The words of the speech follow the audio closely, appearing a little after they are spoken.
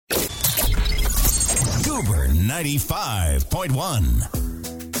Goober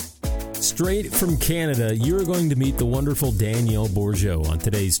 95.1. Straight from Canada, you are going to meet the wonderful Danielle Bourgeau on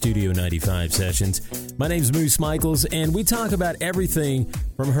today's Studio 95 sessions. My name's Moose Michaels, and we talk about everything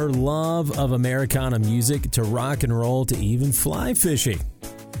from her love of Americana music to rock and roll to even fly fishing.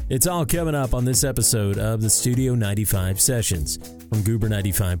 It's all coming up on this episode of the Studio 95 sessions from Goober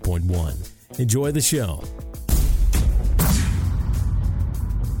 95.1. Enjoy the show.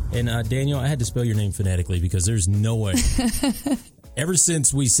 And Danielle, I had to spell your name phonetically because there's no way. Ever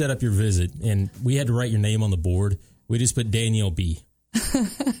since we set up your visit and we had to write your name on the board, we just put Danielle B.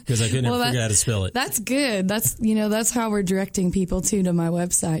 Because I couldn't figure out how to spell it. That's good. That's how we're directing people to my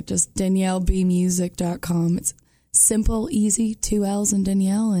website. Just DanielleBmusic.com. It's simple, easy, 2 L's in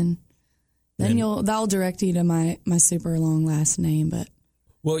Danielle, and then that'll direct you to my super long last name. But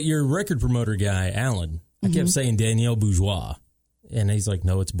well, your record promoter guy, Alan, I kept saying Danielle Bourgeois, and he's like,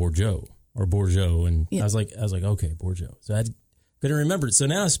 no, it's Bourgeau or Bourgeau, and I was like, okay, Bourgeau. So I couldn't remember it, so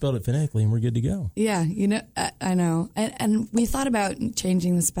now I spelled it phonetically, and we're good to go. Yeah, I know, and we thought about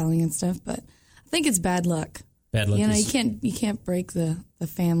changing the spelling and stuff, but I think it's bad luck. Bad luck. You can't break the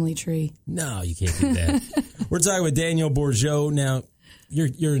family tree. No, you can't do that. We're talking with Danielle Bourgeau. Now,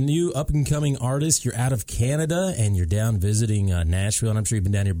 you're a new up-and-coming artist. You're out of Canada, and you're down visiting Nashville, and I'm sure you've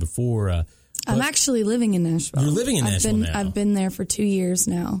been down here before. I'm actually living in Nashville. You're living in Nashville now. I've been there for 2 years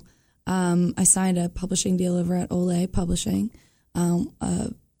now. I signed a publishing deal over at Ole Publishing.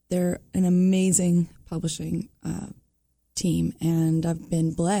 They're an amazing publishing team, and I've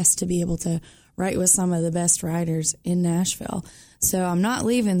been blessed to be able to write with some of the best writers in Nashville. So I'm not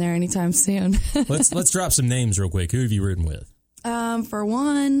leaving there anytime soon. Let's drop some names real quick. Who have you written with? For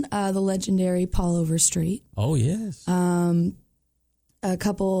one, the legendary Paul Overstreet. Oh, yes. A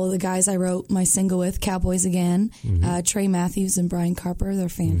couple of the guys I wrote my single with, Cowboys Again, Trey Matthews and Brian Carper. They're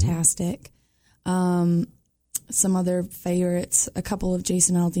fantastic. Some other favorites, a couple of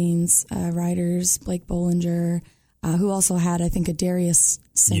Jason Aldean's writers, Blake Bollinger, who also had, I think, a Darius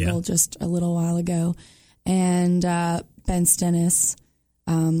single just a little while ago, and Ben Stennis.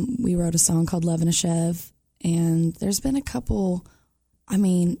 We wrote a song called Love in a Chev, and there's been a couple,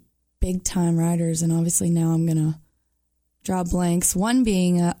 big-time writers, and obviously now I'm going to draw blanks. One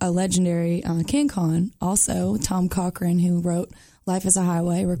being a legendary CanCon, also, Tom Cochran, who wrote Life is a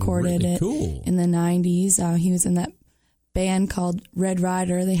Highway, recorded it in the 90s. He was in that band called Red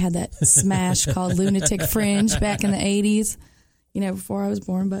Rider. They had that smash called Lunatic Fringe back in the 80s, before I was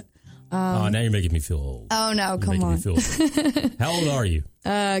born. But now you're making me feel old. Oh, no, come on. How old are you?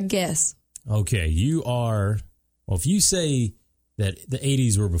 Guess. Okay, you are, well, if you say that the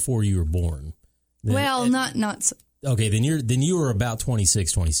 80s were before you were born. Well, not. Okay, then you were about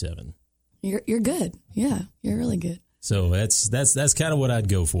 26, 27. You're good. Yeah, you're really good. So that's kind of what I'd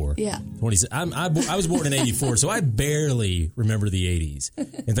go for. Yeah. 26. I was born in 84, so I barely remember the 80s.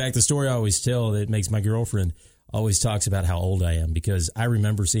 In fact, the story I always tell that makes my girlfriend always talks about how old I am because I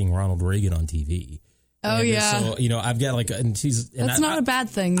remember seeing Ronald Reagan on TV. Oh, and yeah. So, I've got and she's... And that's not a bad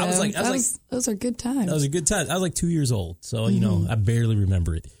thing, though. Those are good times. That was a good time. I was like 2 years old, so, I barely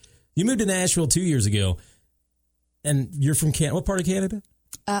remember it. You moved to Nashville 2 years ago, and you're from Canada. What part of Canada?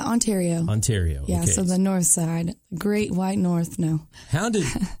 Ontario. Yeah, okay. So the north side. Great white north, no. How did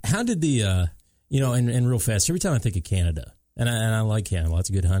the, and real fast, every time I think of Canada, and I like Canada, lots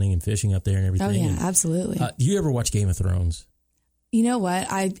of good hunting and fishing up there and everything. Oh, yeah, absolutely. Do you ever watch Game of Thrones? You know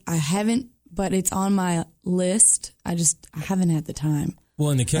what? I haven't, but it's on my list. I haven't had the time.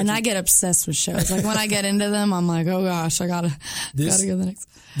 Well, in the country, and I get obsessed with shows. Like when I get into them, I'm like, oh gosh, I gotta go to the next.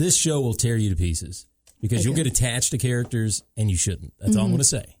 This show will tear you to pieces. Because you'll get attached to characters and you shouldn't. That's all I'm going to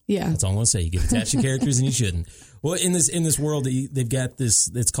say. Yeah. That's all I'm going to say. You get attached to characters and you shouldn't. Well, in this world, they've got this,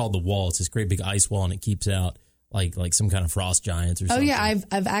 it's called the Wall. It's this great big ice wall and it keeps out like some kind of frost giants or something. Oh, yeah.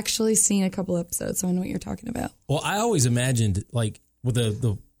 I've actually seen a couple episodes, so I know what you're talking about. Well, I always imagined with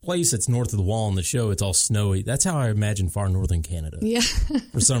the place that's north of the wall in the show, it's all snowy. That's how I imagine far northern Canada. Yeah.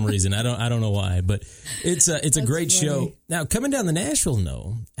 For some reason. I don't know why, but it's a great show. Now, coming down to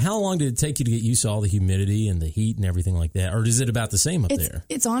Nashville, how long did it take you to get used to all the humidity and the heat and everything like that? Or is it about the same up there?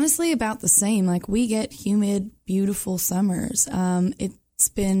 It's honestly about the same. Like we get humid, beautiful summers. It's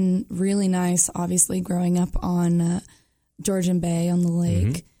been really nice, obviously, growing up on Georgian Bay on the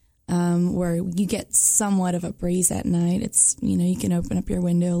lake. Where you get somewhat of a breeze at night. It's, you can open up your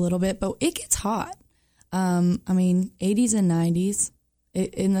window a little bit, but it gets hot. 80s and 90s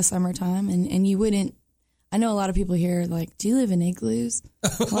in the summertime. And you wouldn't, I know a lot of people here like, do you live in igloos?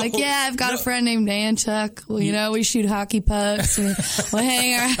 Like, yeah, I've got a friend named Dan Chuck. Well, you know, we shoot hockey pucks. We'll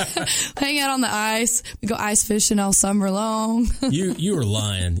hang out on the ice. We go ice fishing all summer long. You were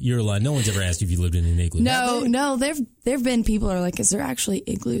lying. You were lying. No one's ever asked you if you lived in an igloo. No. There've been people who are like, is there actually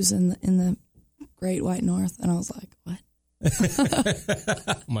igloos in the Great White North? And I was like, what?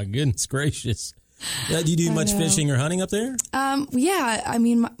 My goodness gracious. Do you do much fishing or hunting up there? Yeah. I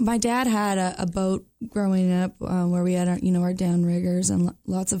mean, my dad had a boat growing up where we had our downriggers and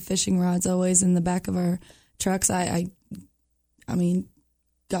lots of fishing rods always in the back of our trucks. I mean,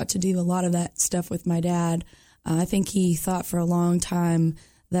 got to do a lot of that stuff with my dad. I think he thought for a long time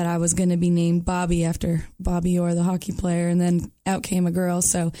that I was going to be named Bobby after Bobby Orr, the hockey player, and then out came a girl.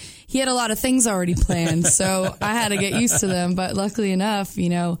 So he had a lot of things already planned, so I had to get used to them. But luckily enough,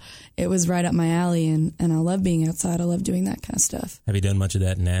 it was right up my alley, and I love being outside. I love doing that kind of stuff. Have you done much of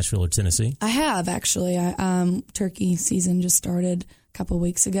that in Nashville or Tennessee? I have, actually. Turkey season just started a couple of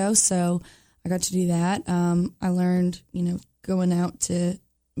weeks ago, so I got to do that. I learned, moving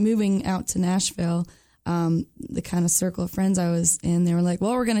out to Nashville, the kind of circle of friends I was in, they were like,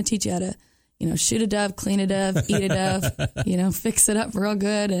 well, we're going to teach you how to, shoot a dove, clean a dove, eat a dove, fix it up real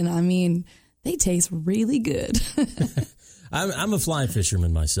good. And I mean, they taste really good. I'm a fly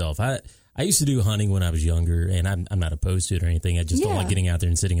fisherman myself. I used to do hunting when I was younger, and I'm not opposed to it or anything. I just don't like getting out there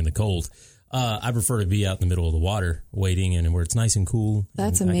and sitting in the cold. I prefer to be out in the middle of the water waiting and where it's nice and cool.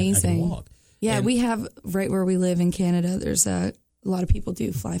 That's amazing. I can walk. Yeah, we have right where we live in Canada, there's a lot of people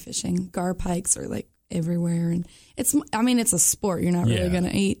do fly fishing. Gar pikes are like everywhere, and it's a sport. You're not really going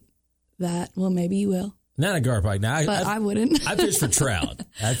to eat that. Well, maybe you will. Not a gar pike. Now, I wouldn't. I fish for trout.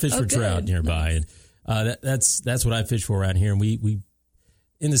 I fish for trout nearby, and that's what I fish for around here. And we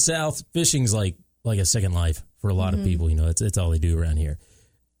in the South, fishing's like a second life for a lot of people. It's all they do around here.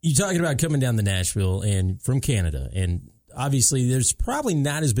 You're talking about coming down to Nashville and from Canada, and obviously there's probably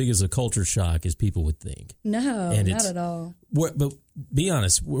not as big as a culture shock as people would think. No, not at all. But be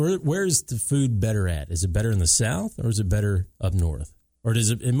honest, where's the food better at? Is it better in the South or is it better up north? Or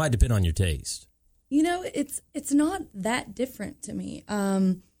does it might depend on your taste? It's not that different to me.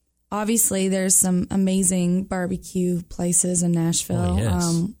 Obviously, there's some amazing barbecue places in Nashville. Oh,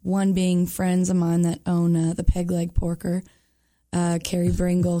 yes. One being friends of mine that own the Peg Leg Porker. Kerry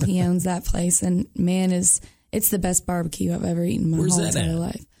Bringle, he owns that place. And man, it's the best barbecue I've ever eaten in my whole entire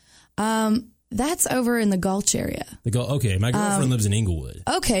life. That's over in the Gulch area. Okay, my girlfriend lives in Inglewood.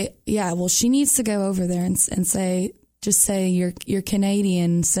 Okay, yeah. Well, she needs to go over there and say you're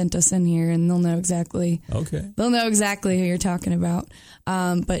Canadian, sent us in here, and they'll know exactly. Okay, they'll know exactly who you're talking about.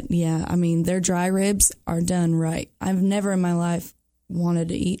 But yeah, I mean, their dry ribs are done right. I've never in my life wanted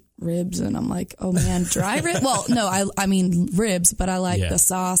to eat ribs, and I'm like, oh man, dry ribs. Well, no, I mean ribs, but I like the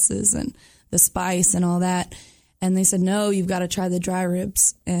sauces and the spice and all that. And they said, no, you've got to try the dry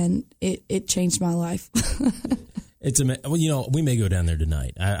ribs. And it changed my life. We may go down there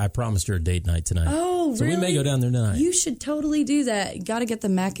tonight. I promised her a date night tonight. Oh, so really? We may go down there tonight. You should totally do that. You got to get the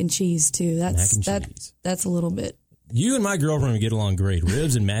mac and cheese too. That's a little bit. You and my girlfriend would get along great.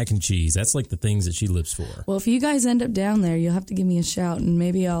 Ribs and mac and cheese. That's like the things that she lives for. Well, if you guys end up down there, you'll have to give me a shout, and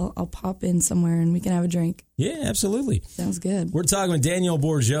maybe I'll pop in somewhere and we can have a drink. Yeah, absolutely. Sounds good. We're talking with Danielle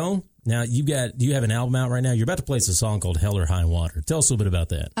Bourgeau. Now, do you have an album out right now? You're about to play us a song called Hell or High Water. Tell us a little bit about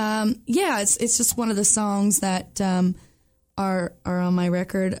that. Yeah, it's just one of the songs that are on my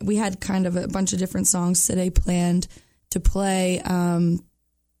record. We had kind of a bunch of different songs today planned to play,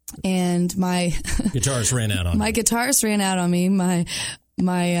 and my guitarist ran out on my guitarist ran out on me. My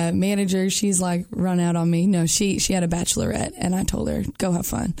manager, she's like run out on me. No, she had a bachelorette, and I told her go have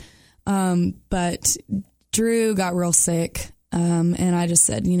fun. But Drew got real sick. And I just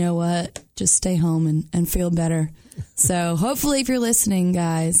said, you know what, just stay home and feel better. So hopefully if you're listening,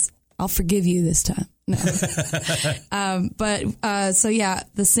 guys, I'll forgive you this time. No. So yeah,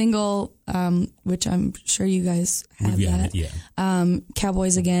 the single, which I'm sure you guys have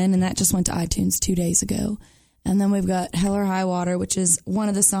Cowboys Again, and that just went to iTunes 2 days ago. And then we've got Hell or High Water, which is one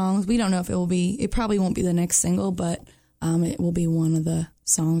of the songs. We don't know if it probably won't be the next single, but it will be one of the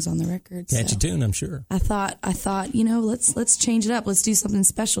songs on the record. Catchy tune, I'm sure. I thought, let's change it up. Let's do something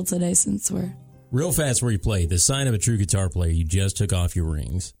special today since we're real fast. Where you play, the sign of a true guitar player. You just took off your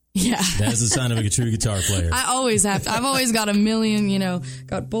rings. Yeah, that's the sign of a true guitar player. I always have to. I've always got a million,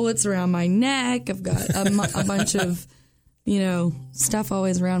 got bullets around my neck. I've got a bunch of, stuff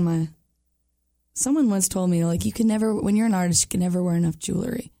always around my. Someone once told me you can never, when you're an artist, you can never wear enough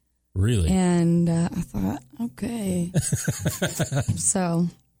jewelry. Really? And I thought, okay. So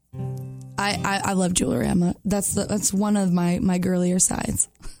I love jewelry. That's one of my girlier sides.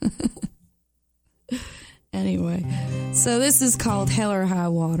 Anyway, so this is called Hell or High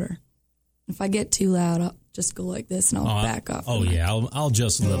Water. If I get too loud, I'll just go like this and I'll back off. Oh yeah, I'll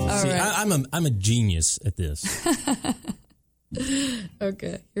just level. See, right. I'm a genius at this.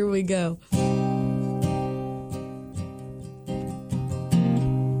 Okay, here we go.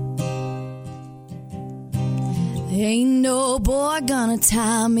 Ain't no boy gonna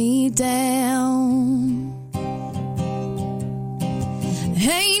tie me down.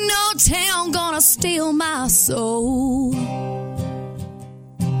 Ain't no town gonna steal my soul.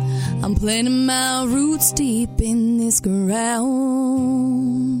 I'm planting my roots deep in this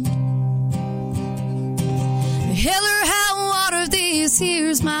ground. Hell or high water, this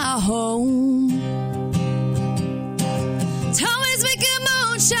here's my home. Tommy's making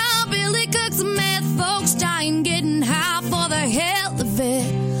moonshine, Billy cooks meth, folks dying, getting high for the hell of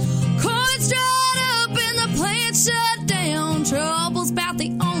it. Coins dried up and the plant shut down. Trouble's about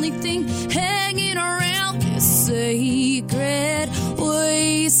the only thing hanging around this sacred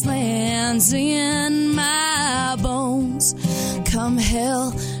wastelands in my bones. Come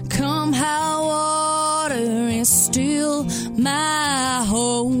hell, come high water, it's still my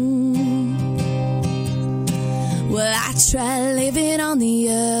home. Well, I try living on the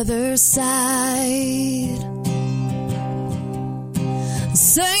other side.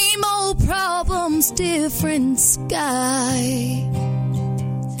 Same old problems, different sky.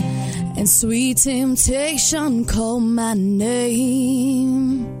 And sweet temptation called my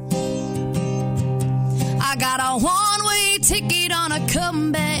name. I got a one-way ticket on a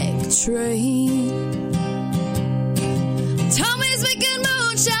comeback train. Tommy's making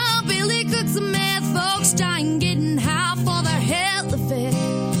moonshine, Billy cooks a meth, folks dying, getting high for the hell of it.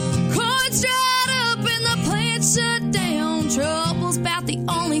 Coins dried up and the plant shut down. Trouble's about the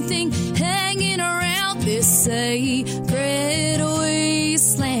only thing hanging around this sacred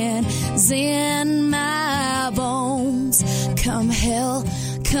wasteland in my bones. Come hell,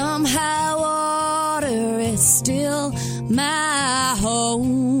 come high water, it's still my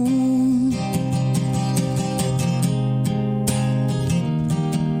home.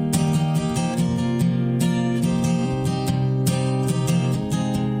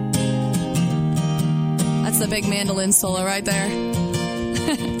 That's the big mandolin solo right there.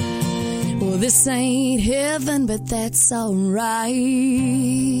 Well, this ain't heaven, but that's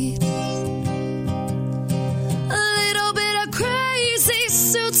alright.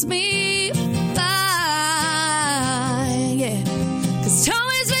 Suits me fine, yeah. 'Cause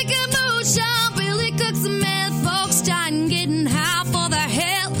Tommy's making moonshine, Billy cooks a meth, folks dying, getting high for the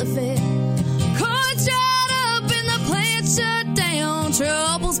hell of it. Coins dried up and the plant shut down.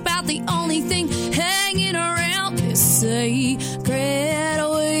 Trouble's about the only thing hanging around this sacred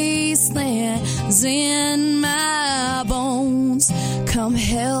wasteland in my bones. Come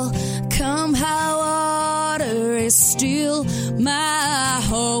hell, come high water, it's still my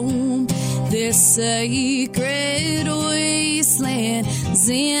home. This sacred wasteland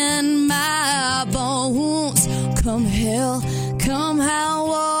in my bones. Come hell, come high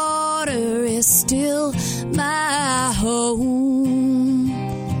water, it's still my home.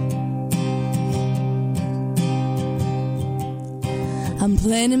 I'm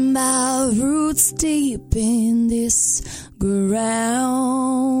planting my roots deep in this ground.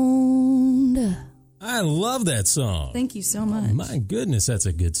 I love that song. Thank you so much. My goodness, that's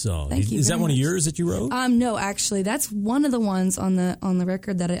a good song. Thank you. Is that one of yours that you wrote? No, actually, that's one of the ones on the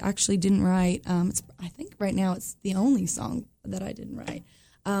record that I actually didn't write. I think right now it's the only song that I didn't write.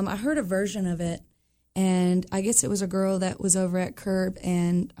 I heard a version of it, and I guess it was a girl that was over at Curb,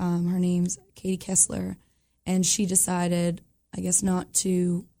 and her name's Katie Kessler, and she decided, I guess, not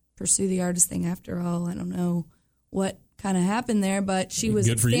to pursue the artist thing after all. I don't know what kind of happened there, but she was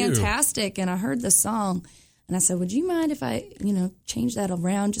fantastic. And I heard the song and I said, would you mind if I, change that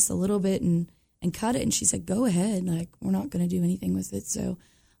around just a little bit and cut it? And she said, go ahead. Like, we're not going to do anything with it. So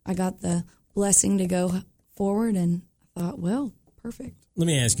I got the blessing to go forward and I thought, well, perfect. Let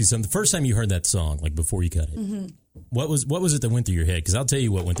me ask you something. The first time you heard that song, like before you cut it, what was it that went through your head? Because I'll tell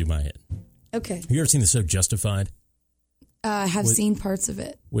you what went through my head. Okay. Have you ever seen the show Justified? I have seen parts of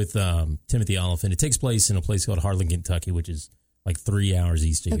it. With Timothy Olyphant. It takes place in a place called Harlan, Kentucky, which is like 3 hours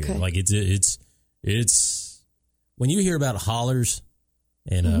east of here. Like it's when you hear about hollers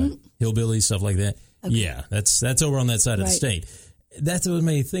and hillbillies, stuff like that, yeah, that's over on that side of the state. That's what it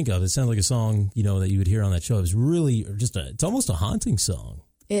made me think of. It sounded like a song, that you would hear on that show. It was really it's almost a haunting song.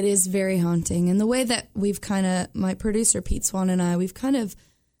 It is very haunting. And the way that we've my producer, Pete Swan, and I, we've kind of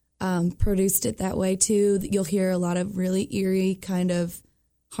produced it that way too. You'll hear a lot of really eerie kind of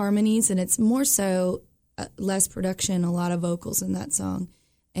harmonies, and it's more so less production, a lot of vocals in that song.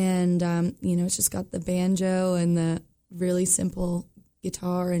 And, it's just got the banjo and the really simple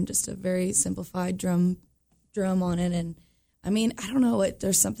guitar and just a very simplified drum on it. And, I don't know,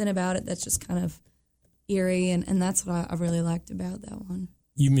 there's something about it that's just kind of eerie, and that's what I really liked about that one.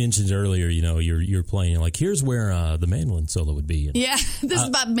 You mentioned earlier, you're playing, like, here's where the mandolin solo would be. Yeah, this is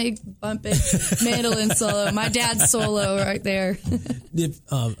my big bumping mandolin solo. My dad's solo right there.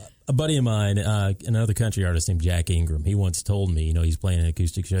 A buddy of mine, another country artist named Jack Ingram, he once told me, he's playing an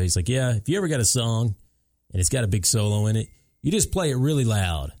acoustic show. He's like, yeah, if you ever got a song and it's got a big solo in it, you just play it really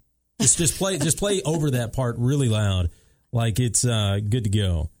loud. Just play over that part really loud, like it's good to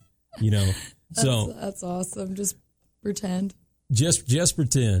go. That's awesome. Just pretend. Just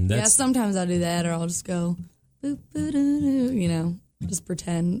pretend. That's, sometimes I'll do that, or I'll just go, boop, boop, doo, doo, just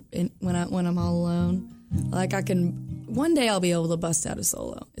pretend when I'm all alone. Like one day I'll be able to bust out a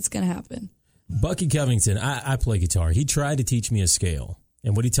solo. It's going to happen. Bucky Covington, I play guitar. He tried to teach me a scale.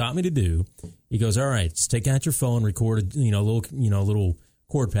 And what he taught me to do, he goes, all right, just take out your phone, record a little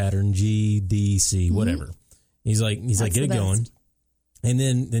chord pattern, G, D, C, whatever. He's like, get it going. And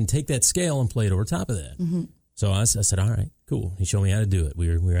then take that scale and play it over top of that. Mm-hmm. So I said, all right, cool. He showed me how to do it.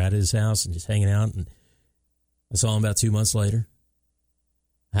 We were at his house and just hanging out. And I saw him about 2 months later.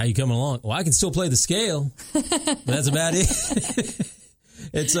 How you coming along? Well, I can still play the scale, but that's about it.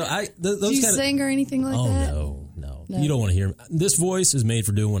 And so those do you sing or anything like that? Oh, no. You don't want to hear. This voice is made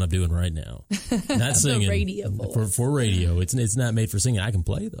for doing what I'm doing right now. Not singing. Radio voice. For radio. It's not made for singing. I can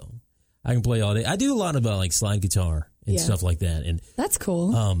play, though. I can play all day. I do a lot of like slide guitar and stuff like that. And that's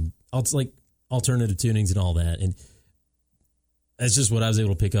cool. It's like alternative tunings and all that. And that's just what I was able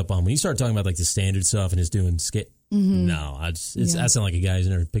to pick up on. When you start talking about like the standard stuff and just doing no, I sound like a guy who's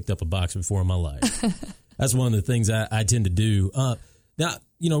never picked up a box before in my life. That's one of the things I tend to do. Now,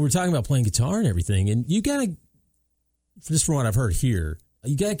 we're talking about playing guitar and everything, and you got to, just from what I've heard here,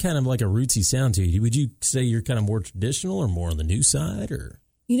 you got kind of like a rootsy sound to you. Would you say you're kind of more traditional or more on the new side, or?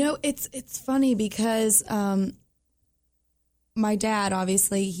 It's funny because my dad,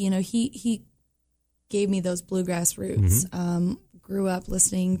 obviously, he gave me those bluegrass roots. Mm-hmm. Grew up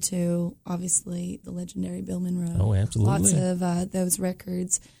listening to, obviously, the legendary Bill Monroe. Oh, absolutely. Lots of those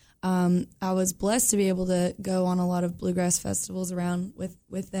records. I was blessed to be able to go on a lot of bluegrass festivals around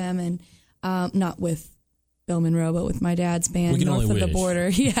with them, and not with Bill Monroe, but with my dad's band, North of the Border.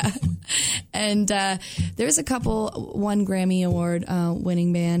 Yeah. And there's a couple, one Grammy Award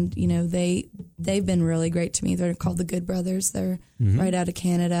winning band, they've been really great to me. They're called the Good Brothers. They're right out of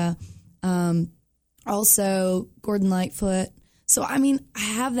Canada. Also, Gordon Lightfoot. So, I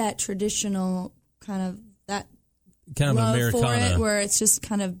have that traditional kind of love Americana for it, where it's just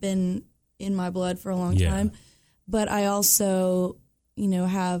kind of been in my blood for a long time. But I also,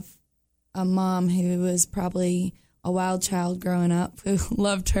 have a mom who was probably a wild child growing up, who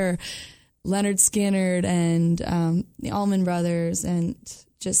loved her Leonard Skinner and the Allman Brothers, and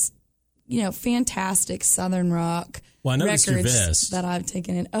just, fantastic Southern rock records your vest that I've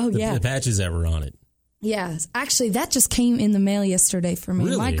taken in. The patches that were on it. Yes. Actually, that just came in the mail yesterday for me.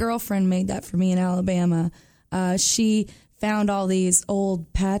 Really? My girlfriend made that for me in Alabama. She found all these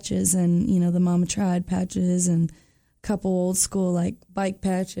old patches and, the Mama Tried patches and a couple old school, like, bike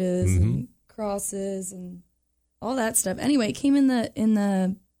patches and crosses and all that stuff. Anyway, it came in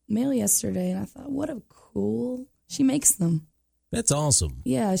the mail yesterday, and I thought, what a cool... She makes them. That's awesome.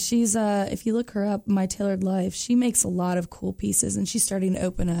 Yeah, she's, if you look her up, My Tailored Life, she makes a lot of cool pieces, and she's starting to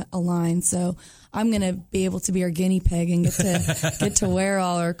open a line. So I'm going to be able to be her guinea pig and get to wear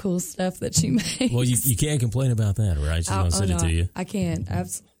all her cool stuff that she makes. Well, you can't complain about that, right? She's going to send it to you. I can't.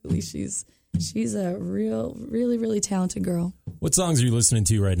 Absolutely. She's a really, really talented girl. What songs are you listening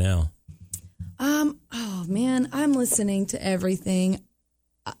to right now? Oh, man, I'm listening to everything.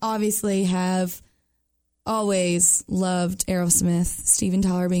 I obviously have always loved Aerosmith, Steven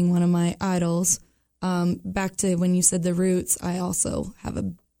Tyler being one of my idols. Back to when you said the roots, I also have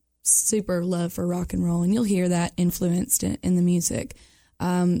a super love for rock and roll, and you'll hear that influenced in the music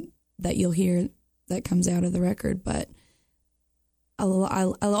that you'll hear that comes out of the record. But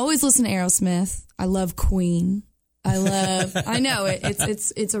I'll always listen to Aerosmith. I love Queen. I know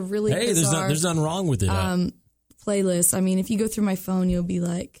it's a really bizarre, there's nothing wrong with it. Playlist. If you go through my phone, you'll be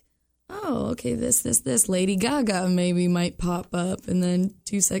like, oh, okay, this, Lady Gaga maybe might pop up. And then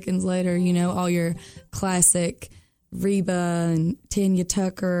 2 seconds later, all your classic Reba and Tanya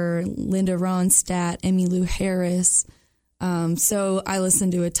Tucker, Linda Ronstadt, Emmylou Harris. So I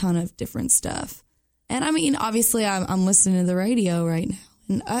listen to a ton of different stuff. And obviously I'm listening to the radio right now.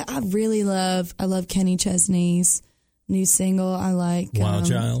 And I love Kenny Chesney's new single. I like Wild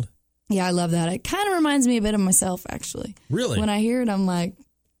Child. Yeah, I love that. It kind of reminds me a bit of myself, actually. Really? When I hear it, I'm like,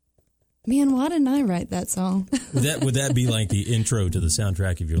 Man, why didn't I write that song? Would that be like the intro to the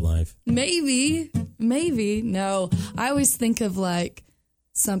soundtrack of your life? Maybe. No, I always think of like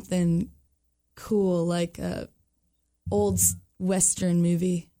something cool, like a old Western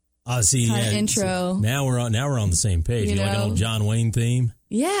movie. See, kind of intro. Now we're on the same page. You like an old John Wayne theme?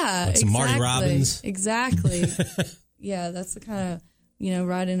 Yeah, like some Marty Robbins. Exactly. Yeah, that's the kind of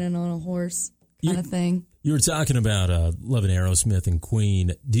riding in on a horse kind of thing. You were talking about loving Aerosmith and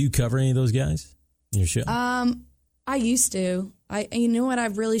Queen. Do you cover any of those guys in your show? I used to. You know what? I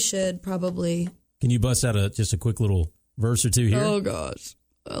really should probably. Can you bust out just a quick little verse or two here? Oh gosh,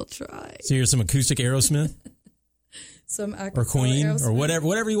 I'll try. So here's some acoustic Aerosmith, or Queen, Aerosmith. or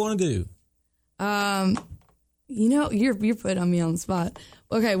whatever you want to do. You're putting me on the spot.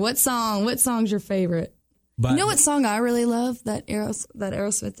 Okay, what song's your favorite? You know what song I really love that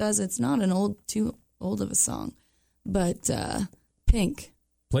Aerosmith does? It's not too old of a song, but Pink.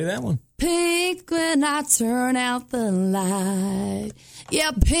 Play that one. Pink when I turn out the light.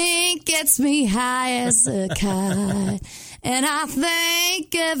 Yeah, pink gets me high as a kite. And I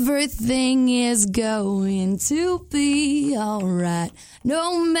think everything is going to be alright,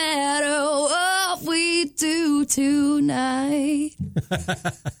 no matter what we do tonight.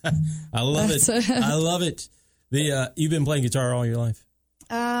 I love it. I love it. You've been playing guitar all your life?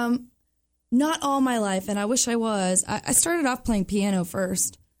 Not all my life, and I wish I was. I started off playing piano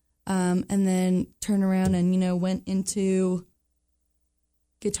first, and then turned around and, went into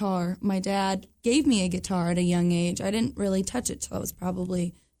guitar. My dad gave me a guitar at a young age. I didn't really touch it till I was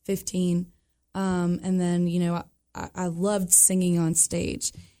probably 15. And then, I loved singing on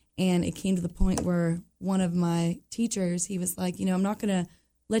stage. And it came to the point where one of my teachers, he was like, I'm not going to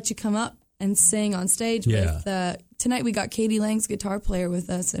let you come up and sing on stage with, tonight we got Katie Lang's guitar player with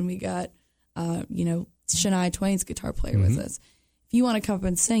us, and we got, Shania Twain's guitar player with us. If you want to come up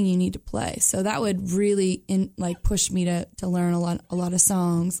and sing, you need to play. So that would really push me to learn a lot of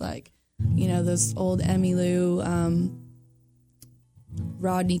songs, like, those old Emmylou,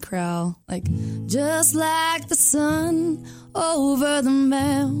 Rodney Crowell, like just like the sun over the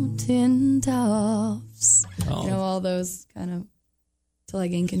mountain tops. Oh. All those kind of till I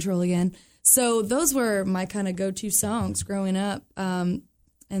gain control again. So those were my kind of go-to songs growing up. And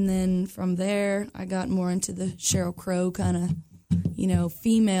then from there, I got more into the Sheryl Crow kind of,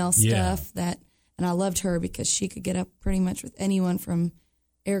 female stuff and I loved her because she could get up pretty much with anyone from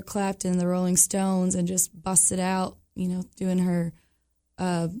Eric Clapton, the Rolling Stones, and just bust it out, doing her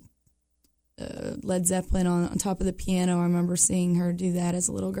Led Zeppelin on top of the piano. I remember seeing her do that as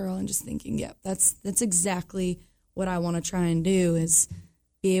a little girl and just thinking, yep, that's exactly what I want to try and do, is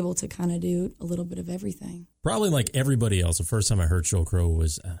be able to kind of do a little bit of everything. Probably like everybody else, the first time I heard Sheryl Crow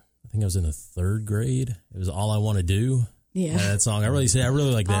was, I think I was in the third grade. It was All I Want to Do. Yeah. That song. I really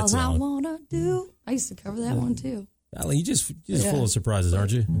like that song. All I Want to Do. I used to cover that one too. Allie, you just full of surprises,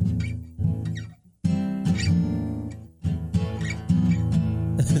 aren't you?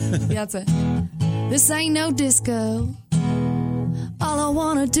 Yeah, that's it. This ain't no disco. All I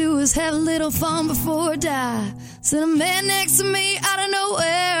want to do is have a little fun before I die. Send a man next to me out of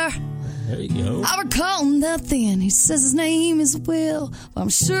nowhere. There you go. I recall nothing. He says his name is Will. I'm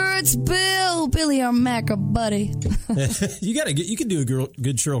sure it's Bill. Billy, our Mac, our buddy. You can do a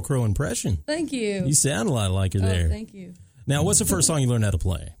good Sheryl Crow impression. Thank you. You sound a lot like her there. Thank you. Now, what's the first song you learned how to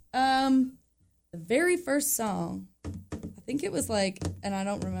play? The very first song, I think it was and I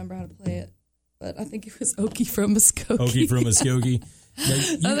don't remember how to play it, but I think it was Okie from Muskogee. Okie from Muskogee.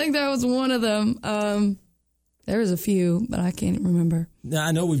 I think that was one of them. There was a few, but I can't remember. Now,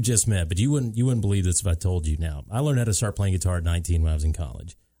 I know we've just met, but you wouldn't believe this if I told you now. I learned how to start playing guitar at 19 when I was in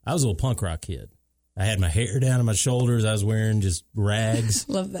college. I was a little punk rock kid. I had my hair down on my shoulders. I was wearing just rags.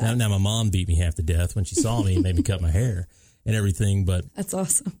 Love that. Now my mom beat me half to death when she saw me and made me cut my hair and everything. But that's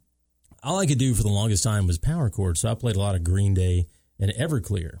awesome. All I could do for the longest time was power chords, so I played a lot of Green Day and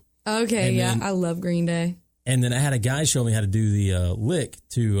Everclear. Okay, I love Green Day. And then I had a guy show me how to do the lick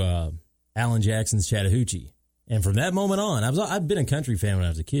to Alan Jackson's Chattahoochee. And from that moment on, I've been a country fan when I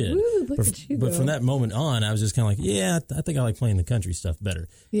was a kid. Ooh, but from that moment on, I was just kind of like, I think I like playing the country stuff better.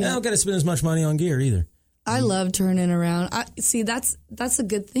 Yeah. I don't got to spend as much money on gear either. I love turning around. See, that's a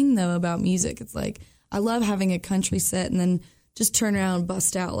good thing, though, about music. It's like, I love having a country set and then just turn around and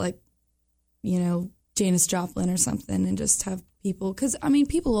bust out Janis Joplin or something and just have people. Because,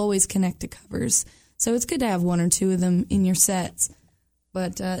 people always connect to covers. So it's good to have one or two of them in your sets.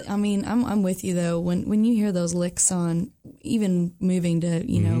 But, I'm with you, though. When you hear those licks on, even moving to,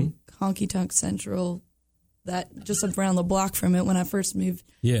 Honky Tonk Central, that just around the block from it when I first moved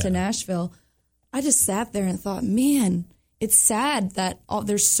to Nashville, I just sat there and thought, man, it's sad that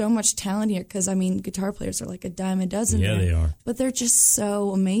there's so much talent here because, I mean, guitar players are like a dime a dozen. Yeah, they are. But they're just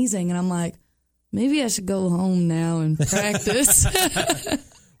so amazing. And I'm like, maybe I should go home now and practice.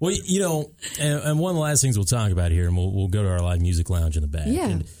 Well, you know, and one of the last things we'll talk about here, and we'll go to our live music lounge in the back,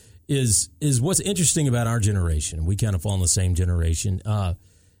 and is what's interesting about our generation. We kind of fall in the same generation,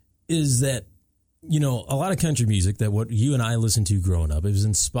 is that, you know, a lot of country music that what you and I listened to growing up, it was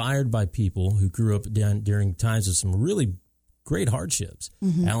inspired by people who grew up during times of some really great hardships.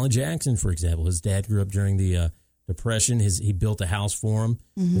 Mm-hmm. Alan Jackson, for example, his dad grew up during the Depression. He built a house for him,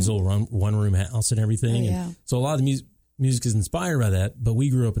 his little one-room house and everything. Oh, yeah. And so a lot of the music is inspired by that, but we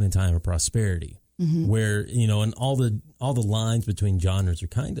grew up in a time of prosperity where, you know, and all the lines between genres are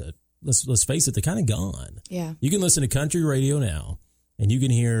kind of, let's face it, they're kind of gone. Yeah. You can listen to country radio now, and you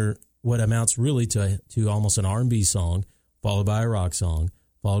can hear what amounts really to almost an R&B song, followed by a rock song,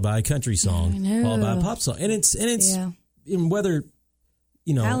 followed by a country song, followed by a pop song. And it's in whether,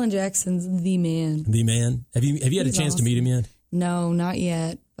 you know, Alan Jackson's the man. The man. Have you had a chance to meet him yet? No, not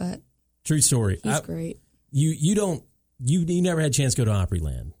yet, but true story. He's great. You never had a chance to go to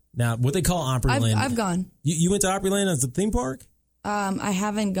Opryland. Now, what they call Opryland. I've gone. You went to Opryland as a theme park? I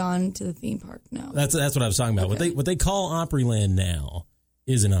haven't gone to the theme park, no. That's what I was talking about. Okay. What they call Opryland now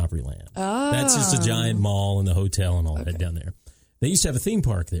is an Opryland. Oh. That's just a giant mall and the hotel and all that down there. They used to have a theme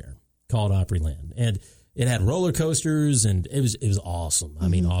park there called Opryland, and it had roller coasters, and it was awesome. I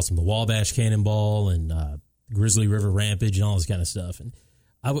mean, awesome. The Wabash Cannonball and Grizzly River Rampage and all this kind of stuff. And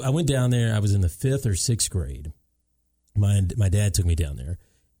I went down there. I was in the 5th or 6th grade. My dad took me down there,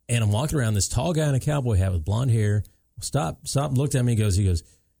 and I'm walking around. This tall guy in a cowboy hat with blonde hair stopped and looked at me. He goes,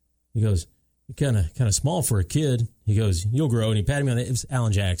 you're kind of small for a kid. He goes, you'll grow. And he patted me on the. It was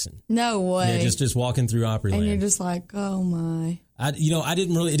Alan Jackson. No way. Yeah, just walking through Opryland. And you're just like, oh my. I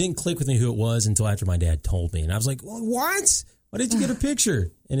didn't click with me who it was until after my dad told me. And I was like, well, what? Why did you get a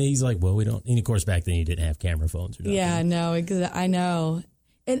picture? And he's like, well, we don't. And of course, back then you didn't have camera phones or nothing. Yeah, no, I know.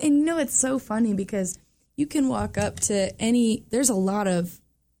 And you know, it's so funny because you can walk up to there's a lot of,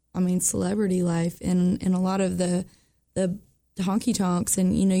 celebrity life and a lot of the honky tonks,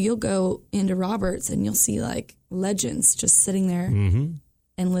 and you know, you'll go into Roberts and you'll see like legends just sitting there and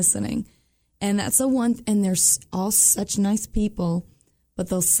listening, and that's the one. And they're all such nice people, but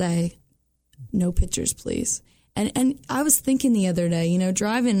they'll say, "No pictures, please." And I was thinking the other day, you know,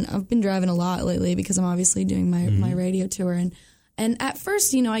 I've been driving a lot lately because I'm obviously doing my radio tour, and at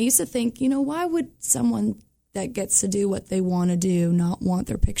first, you know, I used to think, you know, why would someone that gets to do what they want to do not want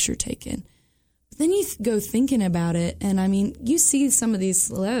their picture taken? Then you go thinking about it, and I mean, you see some of these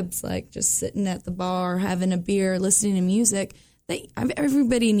celebs like just sitting at the bar, having a beer, listening to music.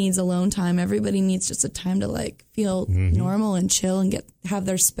 Everybody needs alone time. Everybody needs just a time to like feel normal and chill and have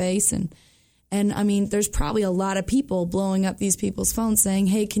their space. And I mean, there's probably a lot of people blowing up these people's phones saying,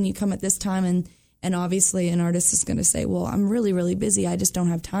 "Hey, can you come at this time?" And obviously, an artist is going to say, "Well, I'm really, really busy. I just don't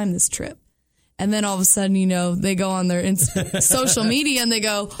have time this trip." And then all of a sudden, you know, they go on their social media and they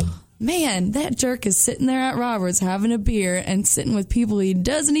go, man, that jerk is sitting there at Roberts having a beer and sitting with people he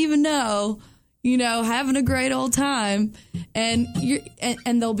doesn't even know, you know, having a great old time. And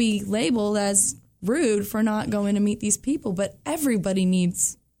they'll be labeled as rude for not going to meet these people. But everybody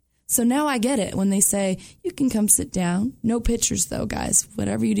needs. So now I get it when they say, you can come sit down. No pictures, though, guys.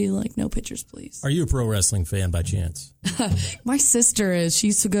 Whatever you do, like, no pictures, please. Are you a pro wrestling fan by chance? My sister is. She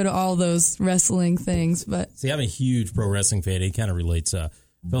used to go to all those wrestling things. But see, I'm a huge pro wrestling fan. He kind of relates. A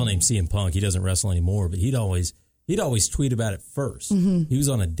fellow named CM Punk. He doesn't wrestle anymore, but he'd always tweet about it first. He was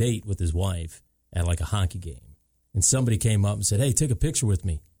on a date with his wife at like a hockey game, and somebody came up and said, "Hey, take a picture with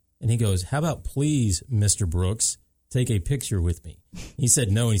me." And he goes, "How about please, Mr. Brooks, take a picture with me?" He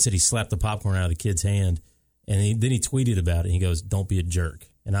said no, and he said he slapped the popcorn out of the kid's hand, and then he tweeted about it. He goes, "Don't be a jerk,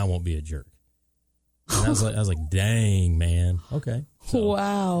 and I won't be a jerk." And I was like, dang, man. Okay. So,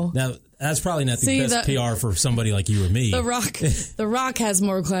 wow. Now, that's probably not the best PR for somebody like you or me. The Rock has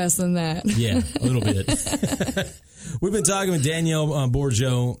more class than that. Yeah, a little bit. We've been talking with Danielle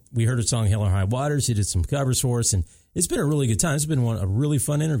Bourgeau. We heard her song Hell or High Water. She did some covers for us, and it's been a really good time. It's been a really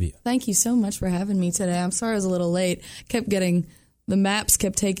fun interview. Thank you so much for having me today. I'm sorry I was a little late. The maps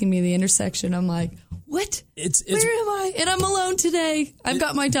kept taking me to the intersection. I'm like, what? Where am I? And I'm alone today. I've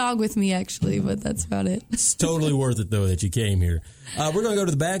got my dog with me, actually, but that's about it. It's totally worth it, though, that you came here. We're going to go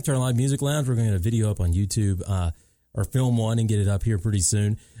to the back to our live music lounge. We're going to get a video up on YouTube or film one and get it up here pretty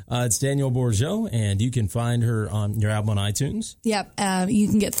soon. It's Danielle Bourgeau, and you can find her on your album on iTunes. Yep. You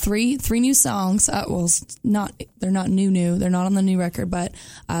can get three new songs. They're not new. They're not on the new record, but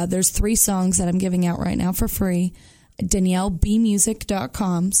there's 3 songs that I'm giving out right now for free.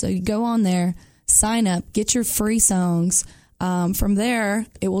 DanielleBmusic.com. So you go on there, sign up, get your free songs. From there,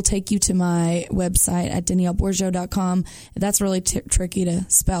 it will take you to my website at DanielleBourgeau.com. That's really tricky to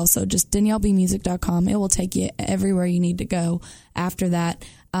spell, so just DanielleBmusic.com. It will take you everywhere you need to go after that.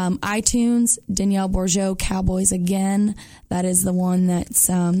 iTunes, Danielle Bourgeau, Cowboys Again. That is the one that's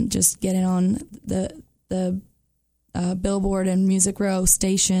just getting on the Billboard and Music Row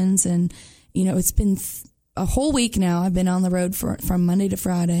stations. And, it's been a whole week now. I've been on the road from Monday to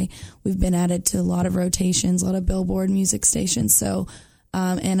Friday. We've been added to a lot of rotations, a lot of Billboard music stations. So,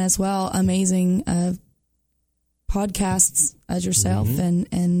 and as well, amazing podcasts as yourself.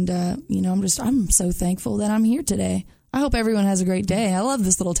 And I'm so thankful that I'm here today. I hope everyone has a great day. I love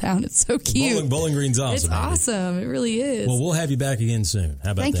this little town. It's so cute. Bowling Green's awesome. It's awesome. It really is. Well, we'll have you back again soon.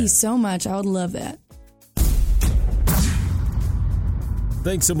 How about that? Thank you so much. I would love that.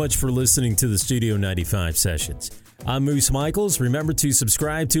 Thanks so much for listening to the Studio 95 sessions. I'm Moose Michaels. Remember to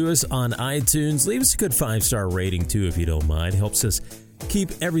subscribe to us on iTunes. Leave us a good 5-star rating, too, if you don't mind. Helps us keep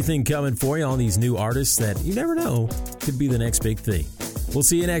everything coming for you, all these new artists that you never know could be the next big thing. We'll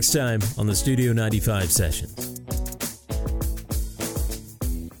see you next time on the Studio 95 sessions.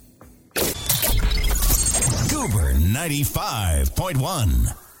 Goober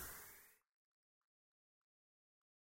 95.1.